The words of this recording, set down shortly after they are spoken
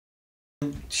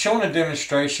showing a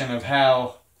demonstration of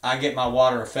how I get my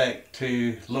water effect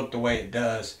to look the way it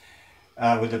does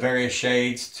with the various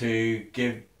shades to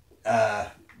give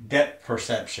depth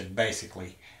perception,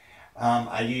 basically.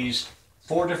 I use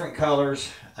 4 different colors.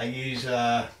 I use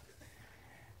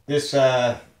this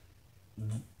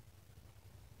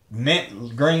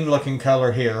mint green looking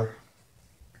color here.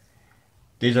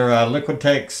 These are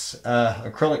Liquitex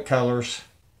acrylic colors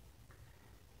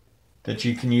that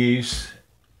you can use.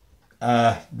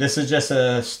 This is just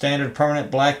a standard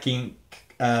permanent black ink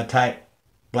type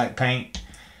black paint.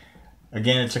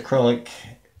 Again, it's acrylic.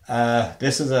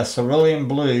 This is a cerulean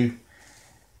blue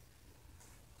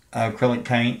acrylic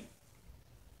paint.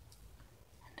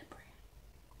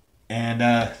 And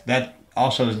that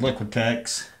also is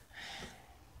Liquitex.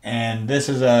 And this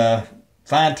is a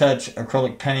fine touch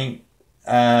acrylic paint.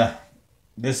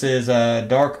 This is a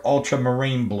dark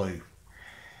ultramarine blue.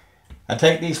 I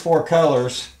take these 4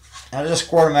 colors, I just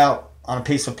squirt them out on a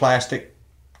piece of plastic,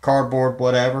 cardboard,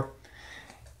 whatever.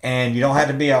 And you don't have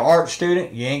to be an art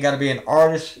student. You ain't got to be an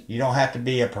artist. You don't have to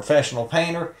be a professional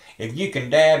painter. If you can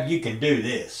dab, you can do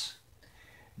this.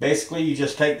 Basically, you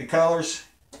just take the colors,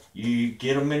 you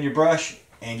get them in your brush,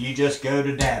 and you just go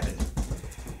to dabbing.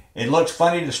 It looks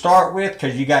funny to start with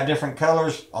because you got different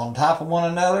colors on top of one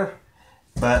another,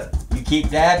 but you keep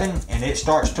dabbing and it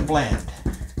starts to blend.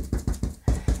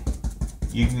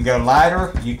 You can go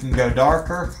lighter, you can go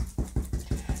darker.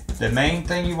 The main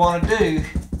thing you want to do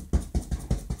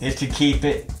is to keep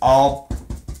it all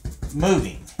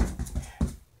moving.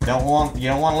 You don't want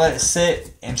to let it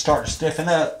sit and start to stiffen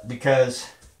up, because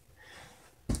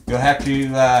you'll have to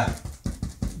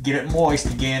get it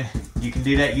moist again. You can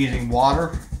do that using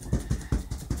water,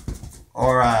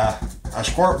 or a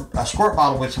squirt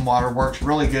bottle with some water works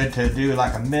really good to do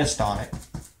like a mist on it.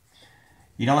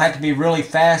 You don't have to be really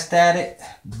fast at it,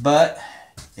 but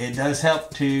it does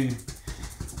help to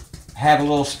have a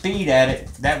little speed at it.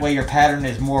 That way your pattern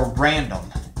is more random.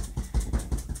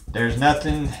 There's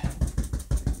nothing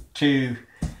to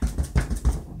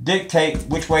dictate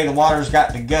which way the water's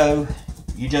got to go.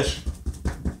 You just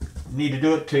need to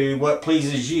do it to what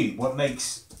pleases you, what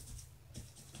makes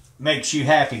you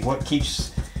happy, what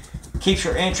keeps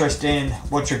your interest in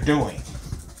what you're doing.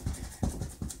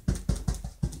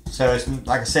 So it's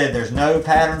like I said, there's no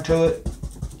pattern to it.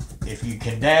 If you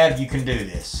can dab, you can do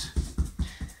this.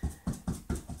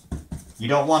 You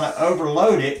don't want to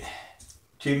overload it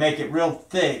to make it real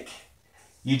thick.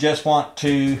 You just want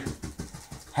to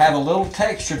have a little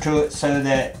texture to it so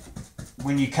that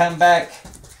when you come back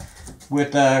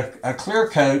with a clear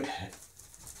coat,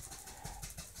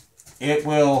 it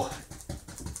will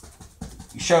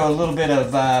show a little bit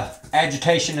of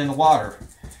agitation in the water.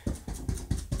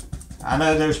 I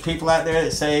know there's people out there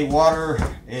that say water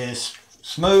is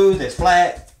smooth, it's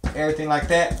flat, everything like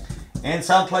that. In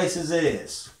some places it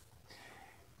is.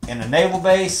 In a naval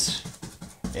base,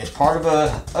 it's part of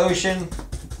an ocean.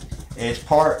 It's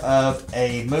part of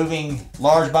a moving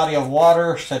large body of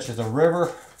water, such as a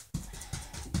river.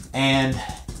 And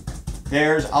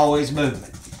there's always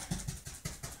movement.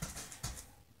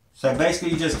 So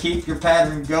basically you just keep your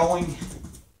pattern going,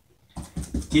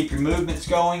 keep your movements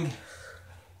going,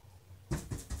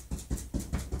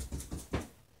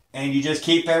 and you just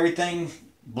keep everything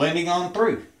blending on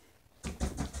through.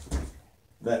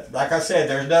 But like I said,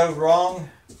 there's no wrong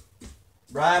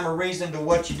rhyme or reason to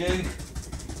what you do,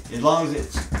 as long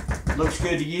as it looks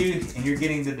good to you and you're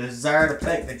getting the desired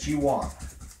effect that you want.